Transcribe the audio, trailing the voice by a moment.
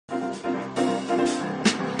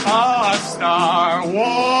Star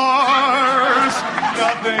Wars,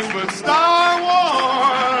 nothing but Star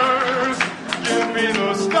Wars. Give me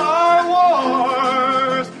the Star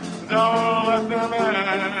Wars, don't let them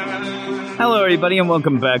end. Hello, everybody, and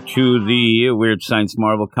welcome back to the Weird Science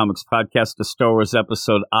Marvel Comics podcast, the Star Wars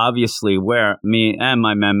episode, obviously, where me and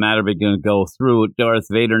my man Matt are going to go through Darth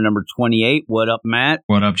Vader number 28. What up, Matt?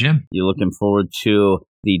 What up, Jim? You looking forward to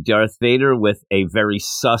the Darth Vader with a very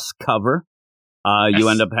sus cover? Yes. You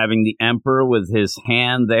end up having the Emperor with his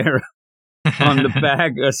hand there on the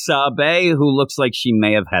back of Sabe, who looks like she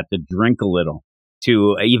may have had to drink a little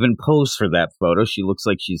to even pose for that photo. She looks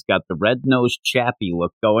like she's got the red-nosed chappy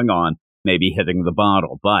look going on, maybe hitting the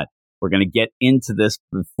bottle. But we're going to get into this.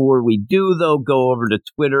 Before we do, though, go over to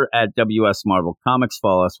Twitter at WS Marvel Comics.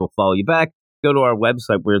 Follow us. We'll follow you back. Go to our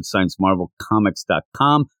website,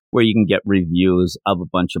 WeirdScienceMarvelComics.com, where you can get reviews of a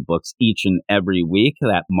bunch of books each and every week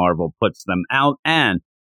that Marvel puts them out. And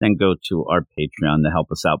then go to our Patreon to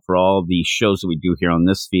help us out for all the shows that we do here on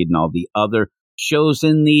this feed and all the other shows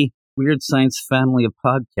in the Weird Science family of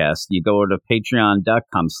podcasts. You go over to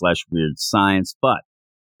patreon.com/Weird Science. But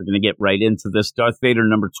we're going to get right into this. Darth Vader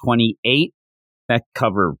number 28. That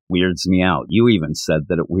cover weirds me out. You even said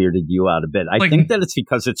that it weirded you out a bit. I think that it's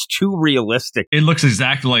because it's too realistic. It looks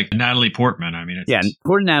exactly like Natalie Portman. I mean, and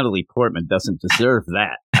poor Natalie Portman doesn't deserve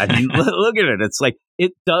that. I mean, look at it. It's like,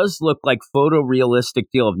 it does look like photorealistic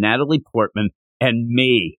deal of Natalie Portman and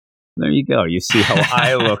me. There you go. You see how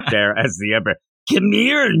I look there as the Emperor. Come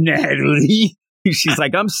here, Natalie. She's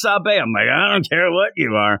like, I'm Sabe. I'm like, I don't care what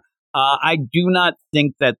you are. I do not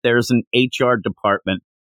think that there's an HR department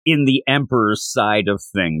in the Emperor's side of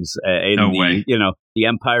things, No way. The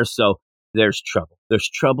Empire. So there's trouble. There's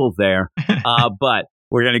trouble there. But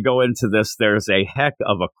we're going to go into this. There's a heck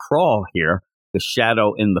of a crawl here. The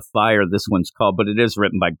Shadow in the Fire, this one's called, but it is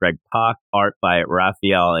written by Greg Pak, art by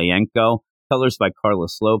Rafael Ayenko, colors by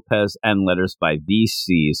Carlos Lopez, and letters by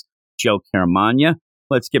VC's Joe Caramagna.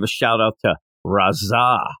 Let's give a shout out to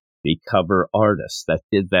Raza, the cover artist that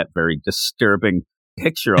did that very disturbing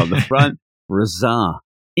picture on the front. Raza.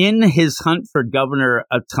 In his hunt for Governor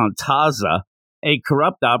Tantaza, a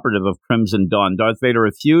corrupt operative of Crimson Dawn, Darth Vader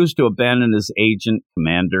refused to abandon his agent,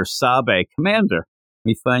 Commander Sabe. Commander,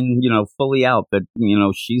 we find, fully out that,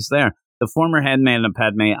 she's there. The former handmaiden of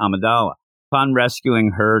Padme Amidala. Upon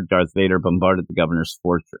rescuing her, Darth Vader bombarded the governor's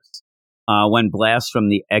fortress. When blasts from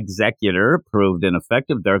the Executor proved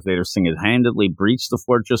ineffective, Darth Vader single-handedly breached the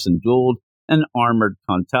fortress and dueled an armored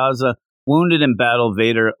Tantaza. Wounded in battle,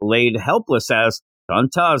 Vader laid helpless as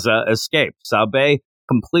Tantaza escaped. Sabe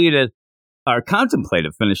contemplated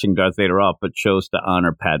finishing Darth Vader off, but chose to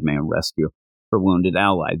honor Padme and rescue her wounded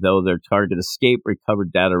ally. Though their target escaped,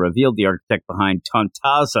 recovered data revealed the architect behind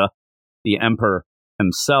Tantaza, the Emperor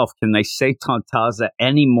himself. Can they say Tantaza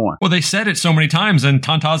anymore? Well, they said it so many times, and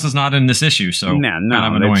Tantaza's not in this issue, so no,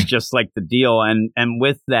 it's just like the deal. And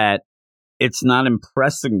with that, it's not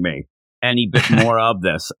impressing me any bit more of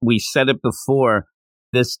this. We said it before.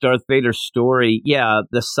 This Darth Vader story,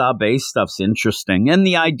 the Sabe stuff's interesting. And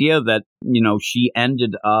the idea that, she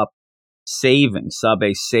ended up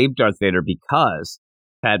Sabe saved Darth Vader because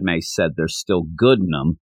Padme said there's still good in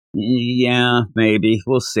him. Yeah, maybe.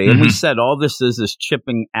 We'll see. Mm-hmm. And we said all this is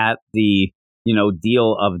chipping at the,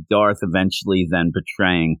 deal of Darth eventually then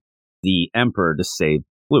betraying the Emperor to save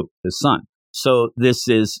Luke, his son. So this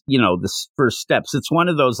is, the first steps. It's one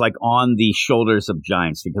of those like on the shoulders of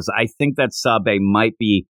giants, because I think that Sabe might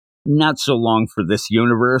be not so long for this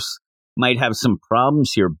universe, might have some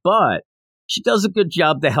problems here, but she does a good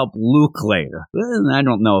job to help Luke later. And I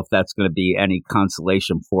don't know if that's going to be any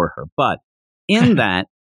consolation for her. But in that,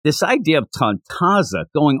 this idea of Tantaza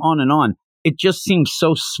going on and on, it just seems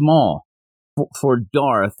so small for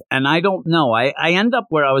Darth. And I don't know. I end up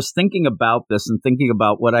where I was thinking about this and thinking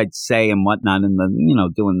about what I'd say and whatnot in the,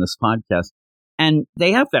 doing this podcast. And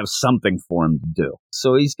they have to have something for him to do.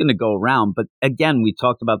 So he's going to go around. But again, we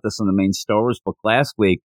talked about this in the main Star Wars book last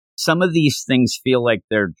week. Some of these things feel like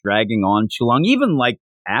they're dragging on too long, even like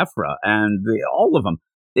Afra and all of them.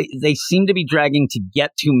 They seem to be dragging to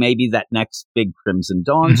get to maybe that next big Crimson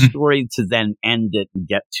Dawn story to then end it and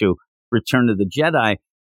get to Return of the Jedi.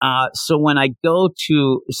 So when I go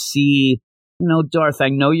to see, Darth, I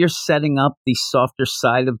know you're setting up the softer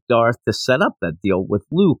side of Darth to set up that deal with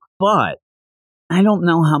Luke, but I don't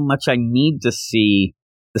know how much I need to see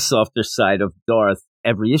the softer side of Darth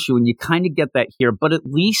every issue. And you kind of get that here, but at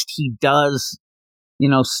least he does,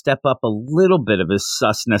 step up a little bit of his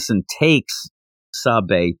susness and takes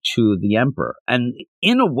Sabe to the Emperor. And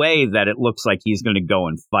in a way that it looks like he's going to go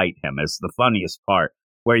and fight him is the funniest part,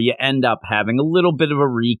 where you end up having a little bit of a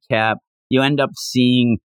recap. You end up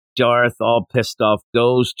seeing Darth, all pissed off,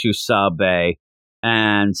 goes to Sabe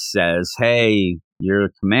and says, hey, you're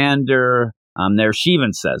a commander. I'm there. She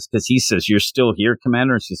even says, because he says, you're still here,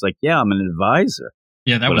 commander? And she's like, yeah, I'm an advisor.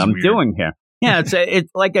 Yeah, that what was I'm weird. doing here. Yeah,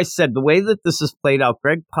 it's like I said, the way that this is played out,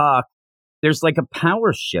 Greg Pak, there's like a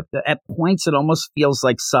power shift. At points, it almost feels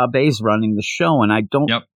like Sabe's running the show, and I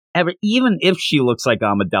don't ever, even if she looks like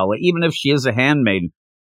Amidala, even if she is a handmaiden,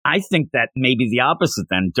 I think that maybe the opposite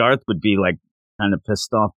then. Darth would be like kind of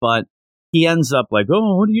pissed off, but he ends up like,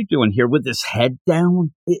 oh, what are you doing here with his head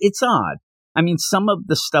down? It's odd. I mean, some of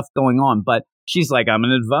the stuff going on, but she's like, I'm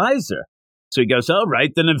an advisor. So he goes, all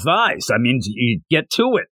right, then advise. I mean, you get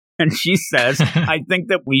to it. And she says, I think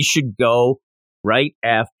that we should go right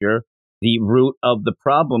after the root of the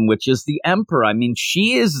problem, which is the Emperor. I mean,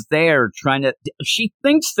 she is there she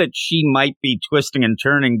thinks that she might be twisting and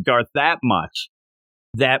turning Darth that much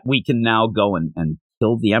that we can now go and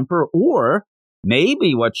kill the Emperor. Or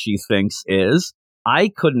maybe what she thinks is,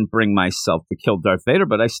 I couldn't bring myself to kill Darth Vader,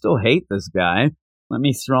 but I still hate this guy. Let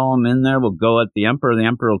me throw him in there. We'll go at the Emperor. The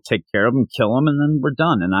Emperor will take care of him, kill him, and then we're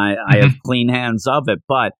done. And I have clean hands of it.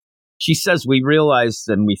 But she says we realized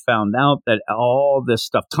and we found out that all this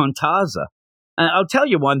stuff, Tantaza. I'll tell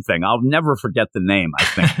you one thing. I'll never forget the name, I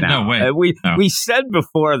think, now. No way. We said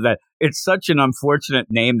before that it's such an unfortunate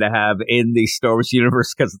name to have in the Star Wars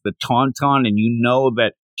universe because of the Tauntaun, and you know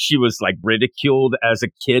that she was like ridiculed as a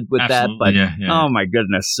kid with Absolutely, that. But oh my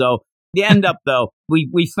goodness. So the end up, though,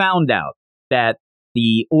 we found out that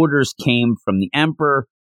the orders came from the Emperor.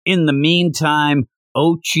 In the meantime,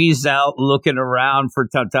 Ochi's out looking around for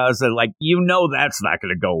Tantaza. Like, that's not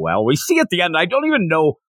going to go well. We see at the end, I don't even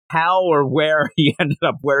know how or where he ended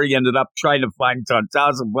up trying to find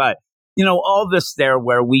Tantaza. But, all this there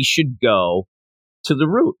where we should go to the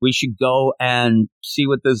root. We should go and see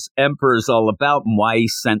what this Emperor is all about and why he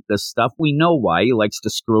sent this stuff. We know why. He likes to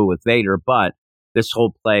screw with Vader, but this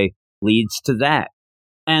whole play leads to that.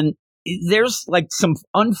 And there's like some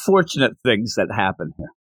unfortunate things that happen here.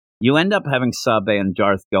 You end up having Sabe and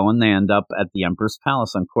Darth go, and they end up at the Emperor's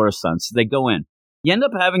palace on Coruscant. So they go in. You end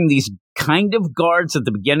up having these kind of guards at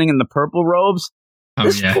the beginning in the purple robes.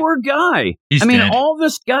 This poor guy. He's dead. All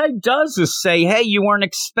this guy does is say, hey, you weren't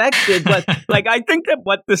expected. But I think that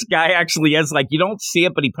what this guy actually is, you don't see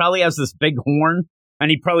it, but he probably has this big horn. And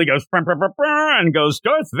he probably goes, brr, brr, brr, brr, and goes,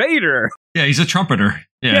 Darth Vader. Yeah, he's a trumpeter.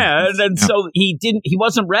 Yeah, and so he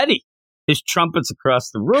wasn't ready. His trumpet's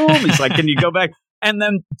across the room. He's like, can you go back? And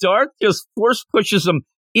then Darth just force pushes him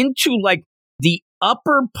into the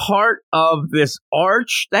upper part of this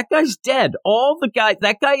arch. That guy's dead.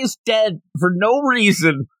 That guy is dead for no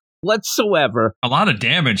reason whatsoever. A lot of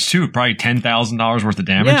damage too. Probably $10,000 worth of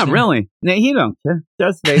damage. Yeah, really. No, he don't care.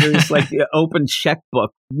 Darth Vader is like the open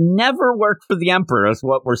checkbook. Never worked for the Emperor is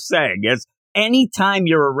what we're saying. Is anytime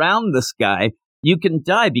you're around this guy, you can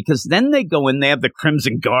die, because then they go in, they have the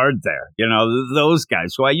Crimson Guard there. Those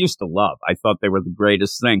guys who I used to love. I thought they were the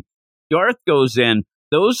greatest thing. Darth goes in.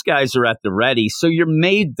 Those guys are at the ready. So you're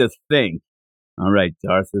made to think, all right,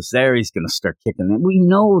 Darth is there. He's going to start kicking it. We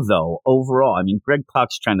know, though, overall, Greg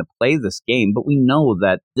Pak's trying to play this game, but we know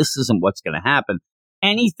that this isn't what's going to happen.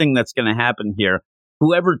 Anything that's going to happen here,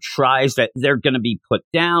 whoever tries that, they're going to be put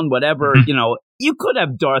down, whatever. You could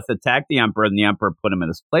have Darth attack the Emperor and the Emperor put him in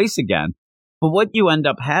his place again. But what you end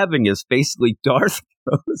up having is basically Darth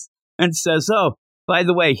goes and says, oh, by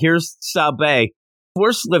the way, here's Sabe.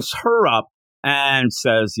 Force lifts her up and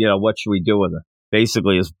says, what should we do with her?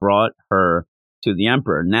 Basically has brought her to the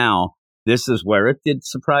Emperor. Now, this is where it did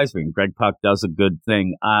surprise me. Greg Pak does a good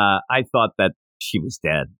thing. I thought that she was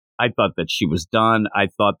dead. I thought that she was done. I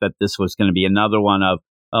thought that this was going to be another one of,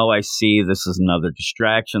 oh, I see, this is another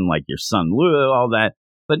distraction, like your son Lou, all that.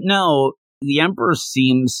 But no, the Emperor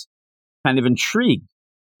seems kind of intrigued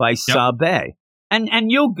by Sabe.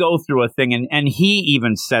 And you'll go through a thing, and he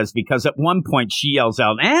even says, because at one point she yells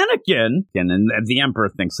out, Anakin! And the Emperor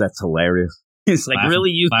thinks that's hilarious. He's like,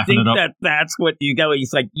 really? You think that's what you go?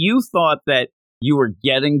 He's like, you thought that you were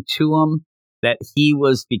getting to him, that he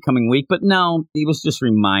was becoming weak, but no, he was just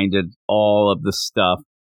reminded all of the stuff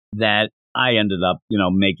that I ended up,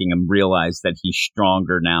 making him realize that he's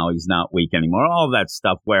stronger now. He's not weak anymore. All that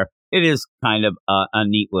stuff where it is kind of a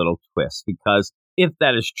neat little twist, because if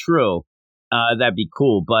that is true, that'd be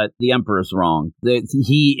cool. But the Emperor's wrong.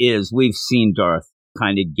 We've seen Darth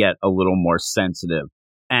kind of get a little more sensitive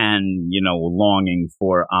and, longing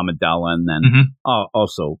for Amidala and then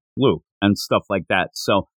also Luke and stuff like that.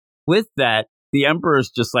 So with that, the Emperor's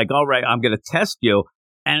just like, all right, I'm going to test you.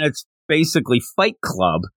 And it's basically Fight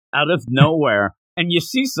Club out of nowhere. And you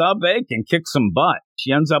see Sabe can kick some butt.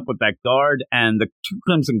 She ends up with that guard, and the two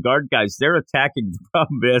Crimson Guard guys, they're attacking. The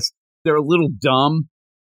problem is they're a little dumb.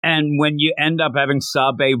 And when you end up having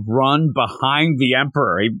Sabe run behind the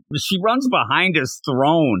Emperor, she runs behind his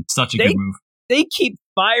throne. Such a good move. They keep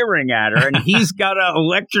firing at her, and he's got to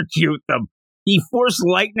electrocute them. He force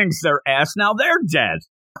lightnings their ass. Now they're dead.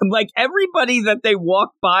 Like everybody that they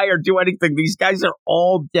walk by or do anything, these guys are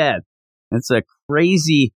all dead. It's a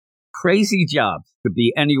crazy, crazy job to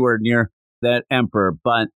be anywhere near that Emperor.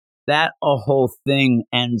 But that whole thing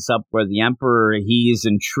ends up where the Emperor, he's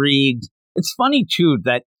intrigued. It's funny, too,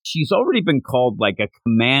 that she's already been called like a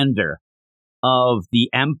commander of the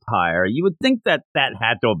Empire. You would think that that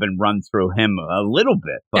had to have been run through him a little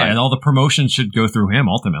bit. But, yeah, and all the promotions should go through him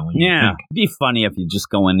ultimately. Yeah, it'd be funny if you just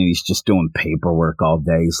go in and he's just doing paperwork all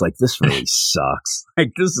day. He's like, this really sucks.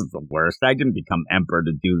 Like, this is the worst. I didn't become Emperor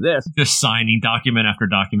to do this. Just signing document after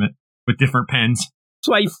document with different pens. That's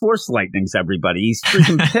why he force lightnings everybody. He's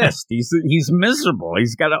freaking pissed. He's miserable.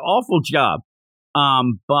 He's got an awful job.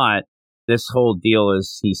 But this whole deal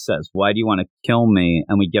is, he says, why do you want to kill me?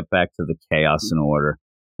 And we get back to the chaos and order.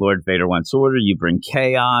 Lord Vader wants order. You bring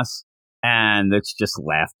chaos. And it's just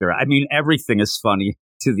laughter. I mean, everything is funny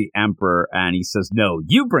to the Emperor. And he says, no,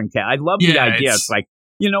 you bring chaos. I love the idea. It's like,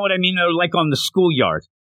 you know what I mean? Or like on the schoolyard.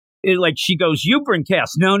 Like she goes, you bring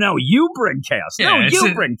chaos. No, you bring chaos. Yeah, no,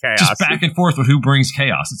 you bring chaos. Just back and forth with who brings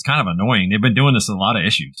chaos. It's kind of annoying. They've been doing this in a lot of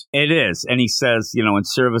issues. It is. And he says, you know, in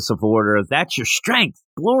service of order, that's your strength.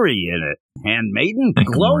 Glory in it. Handmaiden,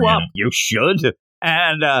 glow up. You should.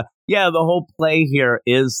 And yeah, the whole play here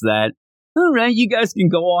is that, all right, you guys can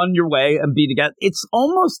go on your way and be together. It's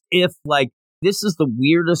almost if like this is the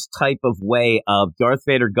weirdest type of way of Darth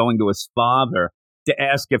Vader going to his father to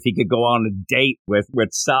ask if he could go on a date with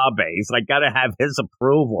Sabe. He's like, got to have his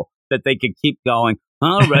approval that they could keep going.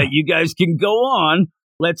 All right, you guys can go on.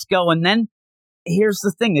 Let's go. And then here's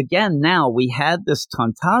the thing. Again, now we had this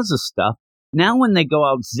Tantaza stuff. Now when they go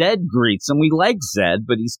out, Zed greets, and we like Zed,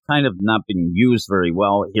 but he's kind of not being used very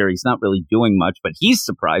well here. He's not really doing much, but he's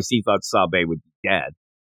surprised. He thought Sabe would be dead.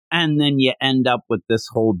 And then you end up with this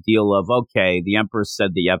whole deal of, okay, the Emperor said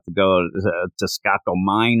that you have to go to Scotto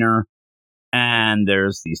Minor. And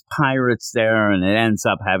there's these pirates there, and it ends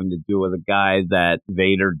up having to do with a guy that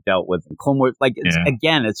Vader dealt with in Clone Wars. Like,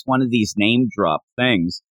 again, it's one of these name drop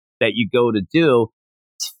things that you go to do.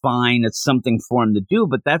 It's fine. It's something for him to do.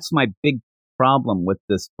 But that's my big problem with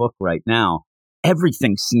this book right now.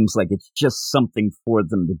 Everything seems like it's just something for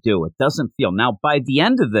them to do. It doesn't feel. Now, by the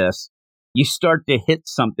end of this, you start to hit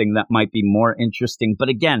something that might be more interesting. But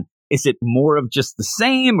again, is it more of just the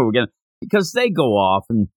same? Or because they go off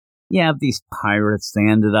and you have these pirates. They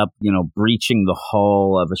ended up, you know, breaching the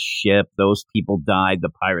hull of a ship. Those people died. The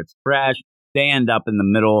pirates crashed. They end up in the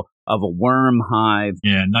middle of a worm hive.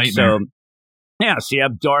 Yeah, nightmare. So you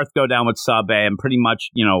have Darth go down with Sabe and pretty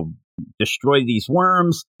much, you know, destroy these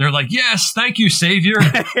worms. They're like, yes, thank you, Savior.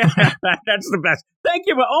 That's the best. Thank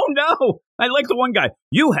you. But oh no, I like the one guy.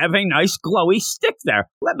 You have a nice glowy stick there.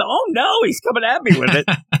 Oh no, he's coming at me with it.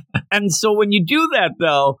 And so when you do that,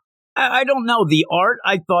 though, I don't know. The art,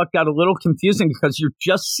 I thought, got a little confusing because you're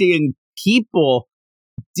just seeing people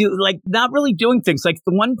do like not really doing things. Like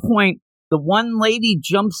the one point, the one lady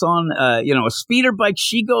jumps on, a speeder bike.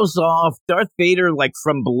 She goes off. Darth Vader, like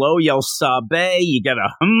from below, yells "Sabe." You get a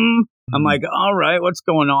hum. I'm like, all right, what's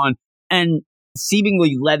going on? And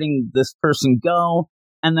seemingly letting this person go.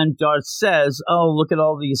 And then Darth says, "Oh, look at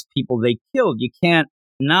all these people they killed. You can't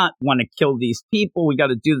not want to kill these people. We got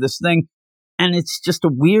to do this thing." And it's just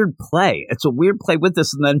a weird play. It's a weird play with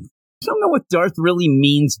this. And then I don't know what Darth really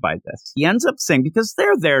means by this. He ends up saying, because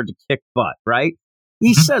they're there to kick butt, right?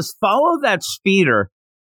 He says, follow that speeder,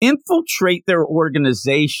 infiltrate their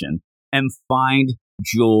organization, and find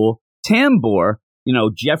Jewel Tambor, you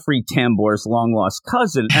know, Jeffrey Tambor's long-lost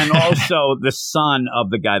cousin, and also the son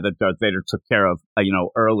of the guy that Darth Vader took care of,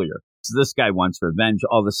 earlier. So this guy wants revenge,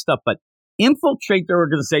 all this stuff. But infiltrate their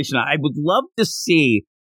organization. I would love to see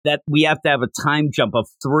that we have to have a time jump of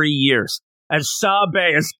 3 years as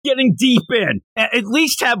Sabe is getting deep in. At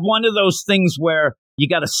least have one of those things where you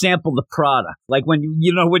got to sample the product. Like when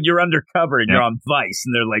when you're undercover and you're on Vice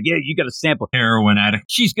and they're like, yeah, you got to sample. Heroin addict.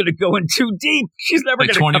 She's going to go in too deep. She's never going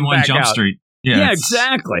to come back 21 Jump out. Street. Yeah,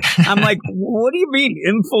 exactly. I'm like, what do you mean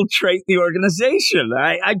infiltrate the organization?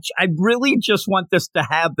 I really just want this to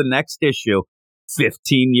have the next issue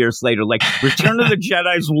 15 years later, like Return of the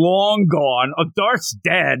Jedi's long gone, Darth's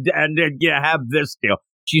dead, and then you have this deal.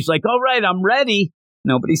 She's like, all right, I'm ready.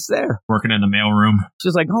 Nobody's there. Working in the mailroom.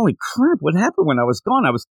 She's like, holy crap, what happened when I was gone?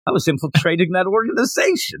 I was infiltrating that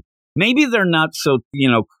organization. Maybe they're not so,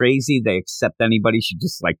 crazy. They accept anybody. She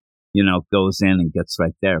just goes in and gets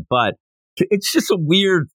right there. But it's just a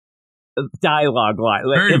weird dialogue line.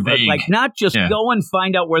 Very vague. Like not just go and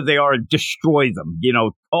find out where they are and destroy them.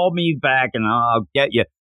 Call me back and I'll get you.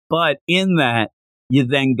 But in that, you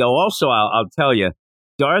then go, also, I'll tell you,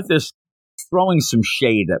 Darth is throwing some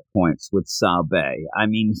shade at points with Sabe. I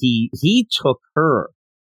mean, he took her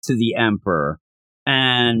to the Emperor.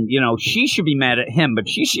 And, she should be mad at him, but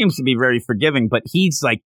she seems to be very forgiving. But he's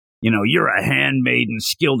like, you're a handmaiden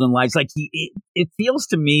skilled in lies. Like, it feels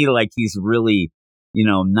to me like he's really,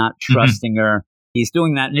 not trusting her. He's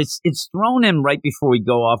doing that. And it's thrown him right before we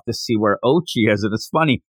go off to see where Ochi is. And it's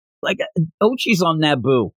funny. Like, Ochi's on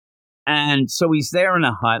Naboo. And so he's there in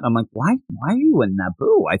a hut. I'm like, why are you in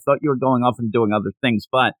Naboo? I thought you were going off and doing other things.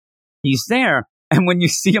 But he's there. And when you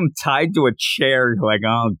see him tied to a chair, you're like,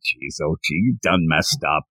 oh, geez, Ochi, you done messed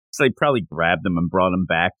up. So they probably grabbed him and brought him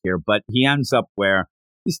back here. But he ends up where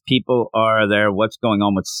these people are there. What's going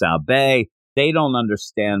on with Sabe? They don't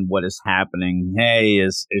understand what is happening. Hey,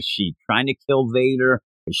 is she trying to kill Vader?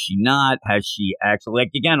 Is she not? Has she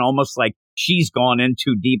actually, again, almost like she's gone in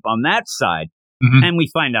too deep on that side. Mm-hmm. And we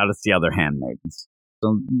find out it's the other handmaidens.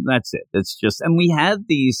 So that's it. It's just, and we had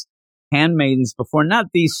these handmaidens before, not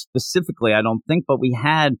these specifically, I don't think, but we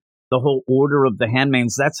had the whole order of the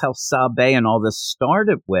handmaidens. That's how Sabe and all this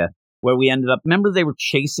started with, where we ended up, remember they were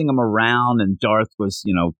chasing them around and Darth was,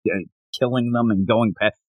 killing them and going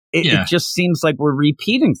past. It just seems like we're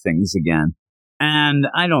repeating things again. And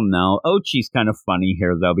I don't know. Ochi's kind of funny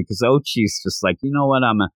here, though, because Ochi's just like, you know what,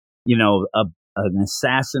 I'm an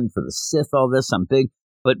assassin for the Sith, all this, I'm big,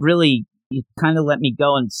 but really, you kind of let me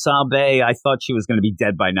go. And Sabe, I thought she was going to be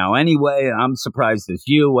dead by now anyway. I'm surprised as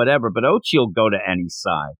you, whatever. But Ochi will go to any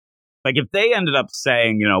side. Like if they ended up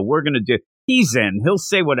saying, we're going to do, he's in. He'll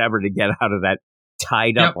say whatever to get out of that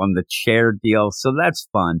tied up on the chair deal. So that's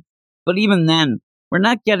fun. But even then, we're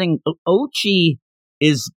not getting, Ochi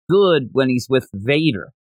is good when he's with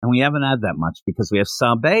Vader. And we haven't had that much because we have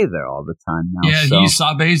Sabe there all the time now. Yeah,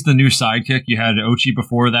 Sabe's the new sidekick. You had Ochi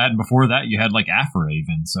before that, and before that you had like Afra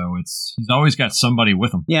even. So he's always got somebody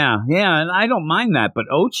with him. Yeah, and I don't mind that, but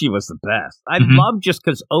Ochi was the best. I love just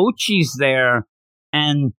because Ochi's there,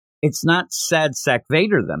 and it's not sad sack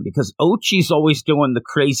Vader then, because Ochi's always doing the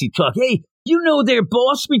crazy talk. Hey, their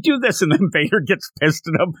boss, we do this, and then Vader gets pissed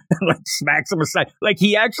at him and like smacks him aside. Like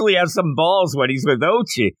he actually has some balls when he's with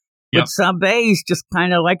Ochi. But Sabe's just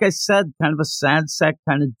kind of, like I said, kind of a sad sack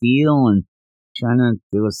kind of deal and trying to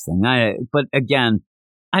do his thing. But again,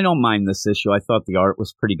 I don't mind this issue. I thought the art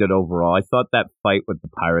was pretty good overall. I thought that fight with the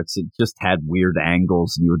pirates, it just had weird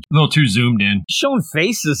angles. And you were a little too zoomed in. Showing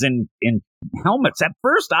faces in helmets. At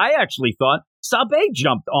first, I actually thought Sabe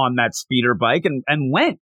jumped on that speeder bike and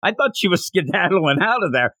went. I thought she was skedaddling out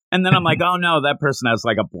of there. And then I'm like, oh no, that person has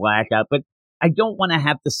like a blackout. But I don't want to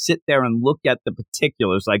have to sit there and look at the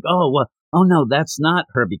particulars like, oh no, that's not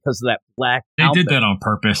her because of that black outfit. They did that on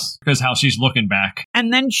purpose because how she's looking back.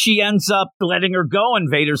 And then she ends up letting her go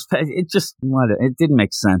in Vader's face. It didn't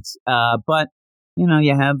make sense. But,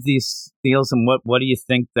 you have these deals, and what do you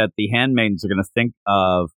think that the handmaidens are going to think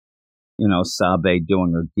of, Sabe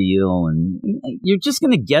doing her deal? And you're just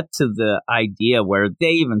going to get to the idea where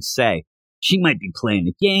they even say she might be playing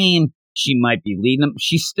a game. She might be leading them.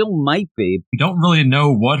 She still might be. We don't really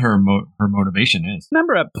know what her motivation is.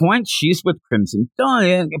 Remember, at points, she's with Crimson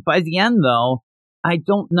Dawn. By the end, though, I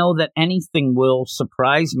don't know that anything will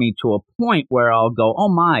surprise me to a point where I'll go, oh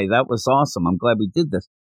my, that was awesome. I'm glad we did this.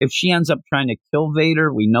 If she ends up trying to kill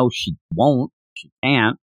Vader, we know she won't. She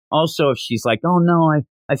can't. Also, if she's like, oh no,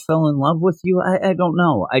 I fell in love with you, I don't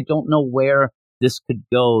know. I don't know where this could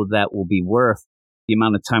go that will be worth the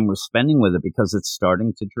amount of time we're spending with it, because it's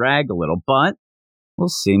starting to drag a little. But we'll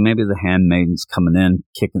see. Maybe the handmaiden's coming in,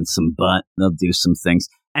 kicking some butt. They'll do some things.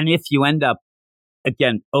 And if you end up,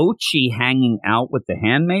 again, Ochi hanging out with the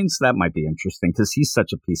handmaidens, that might be interesting because he's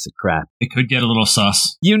such a piece of crap. It could get a litlittle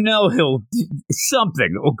sus.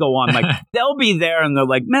 Something will go on. Like they'll be there and they're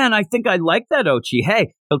like, man, I think I like that Ochi.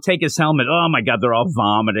 Hey, he'll take his helmet. Oh my God, they're all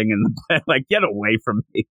vomiting in the bed. Like, get away from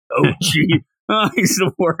me, Ochi. Oh, he's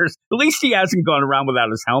the worst. At least he hasn't gone around without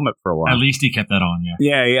his helmet for a while. At least he kept that on, yeah.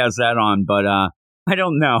 Yeah, he has that on, but I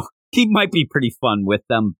don't know. He might be pretty fun with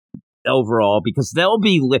them overall because they'll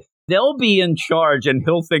be in charge and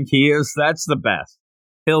he'll think he is. That's the best.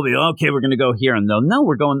 He'll be, okay, we're going to go here. And they'll, no,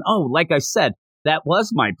 we're going, oh, like I said, that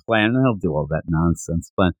was my plan. And he'll do all that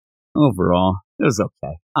nonsense. But overall, it was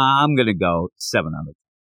okay. I'm going to go 7 out of 10.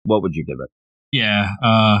 What would you give it? Yeah,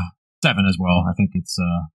 7 as well. I think it's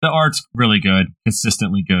the art's really good,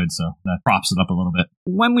 consistently good, so that props it up a little bit.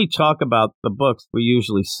 When we talk about the books, we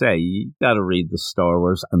usually say you got to read the Star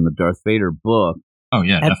Wars and the Darth Vader book. Oh,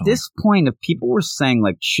 yeah, At this point, if people were saying,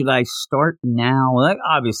 like, should I start now? Like,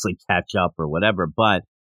 obviously catch up or whatever, but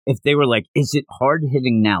if they were like, is it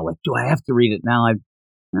hard-hitting now? Like, do I have to read it now?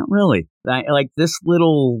 Not really. Like, this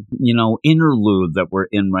little, interlude that we're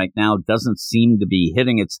in right now doesn't seem to be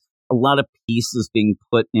hitting. It's a lot of pieces being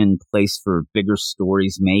put in place for bigger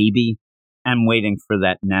stories, maybe. I'm waiting for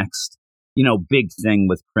that next, big thing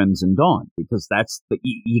with Crimson Dawn, because that's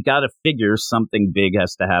you got to figure something big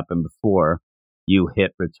has to happen before you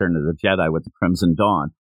hit Return of the Jedi with the Crimson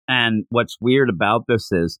Dawn. And what's weird about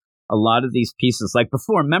this is a lot of these pieces, like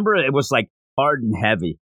before, remember it was like hard and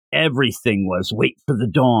heavy. Everything was wait for the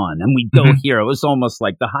dawn and we'd go here. It was almost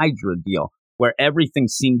like the Hydra deal where everything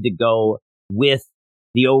seemed to go with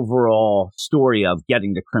the overall story of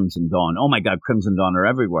getting to Crimson Dawn. Oh my God, Crimson Dawn are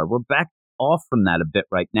everywhere. We're back off from that a bit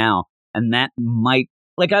right now. And that might,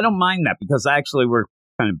 like, I don't mind that because actually we're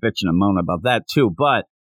kind of bitching and moaning about that too. But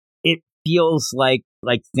it feels like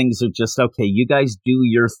things are just, okay, you guys do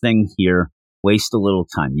your thing here. Waste a little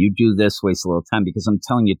time. You do this, waste a little time. Because I'm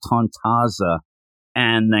telling you, Tontaza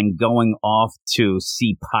and then going off to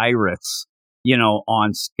see pirates,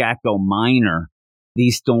 on Skako Minor,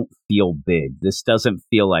 these don't feel big. This doesn't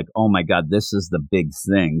feel like, oh my God, this is the big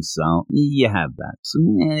thing. So you have that. So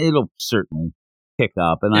it'll certainly pick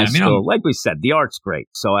up. And like we said, the art's great.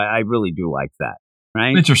 So I really do like that.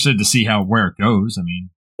 Right? I'm interested to see where it goes. I mean,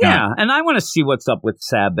 yeah, and I want to see what's up with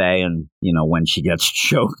Sabe and, when she gets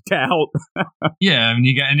choked out. Yeah, I mean,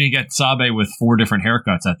 you get Sabe with 4 different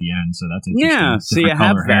haircuts at the end, so that's interesting. Yeah, so you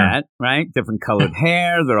have that, right? Different colored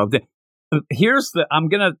hair. They're all I'm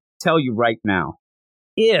going to tell you right now,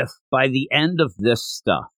 if by the end of this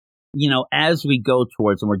stuff, as we go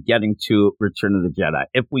towards and we're getting to Return of the Jedi,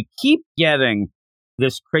 if we keep getting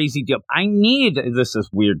this crazy deal, this is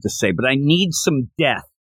weird to say, but I need some death.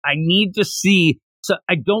 I need to see. So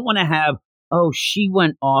I don't want to have, she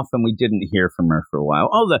went off and we didn't hear from her for a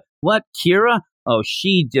while. What, Kira? Oh,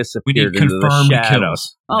 she disappeared into the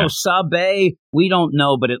shadows. Oh, yeah. Sabe, we don't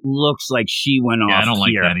know, but it looks like she went off. I don't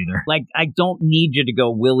here. like that either. Like, I don't need you to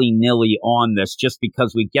go willy-nilly on this just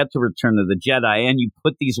because we get to Return of the Jedi and you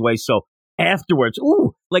put these away. So afterwards,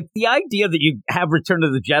 like the idea that you have Return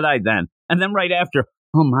of the Jedi then, and then right after,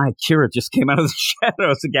 oh my, Kira just came out of the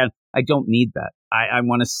shadows again. I don't need that. I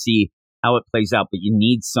want to see how it plays out, but you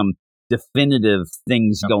need some definitive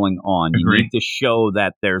things going on. Agreed. You need to show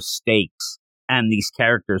that there's stakes and these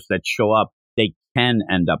characters that show up, they can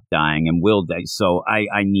end up dying and will die. So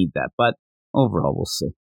I need that. But overall, we'll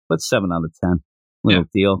see. But 7 out of 10. Little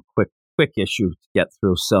deal. Quick issue to get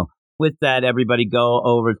through. So with that, everybody go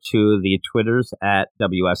over to the Twitters at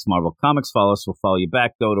WS Marvel Comics. Follow us. We'll follow you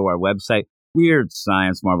back. Go to our website,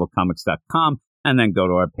 WeirdScienceMarvelComics.com. And then go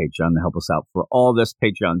to our Patreon to help us out for all this,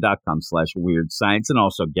 patreon.com/Weird Science, and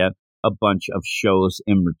also get a bunch of shows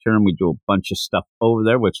in return. We do a bunch of stuff over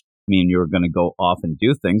there, which me and you are going to go off and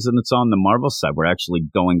do things, and it's on the Marvel side. We're actually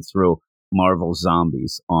going through Marvel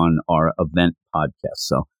Zombies on our event podcast,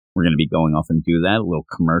 so we're going to be going off and do that. A little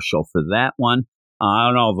commercial for that one.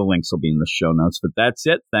 And all the links will be in the show notes, but that's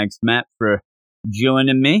it. Thanks, Matt, for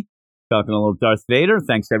joining me. Talking a little Darth Vader.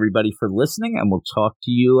 Thanks, everybody, for listening, and we'll talk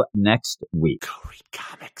to you next week. Go read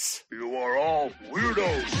comics. You are all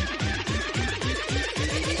weirdos.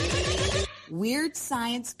 Weird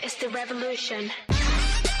science is the revolution.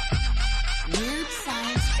 Weird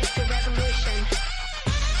science is the revolution.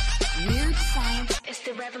 Weird science is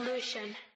the revolution.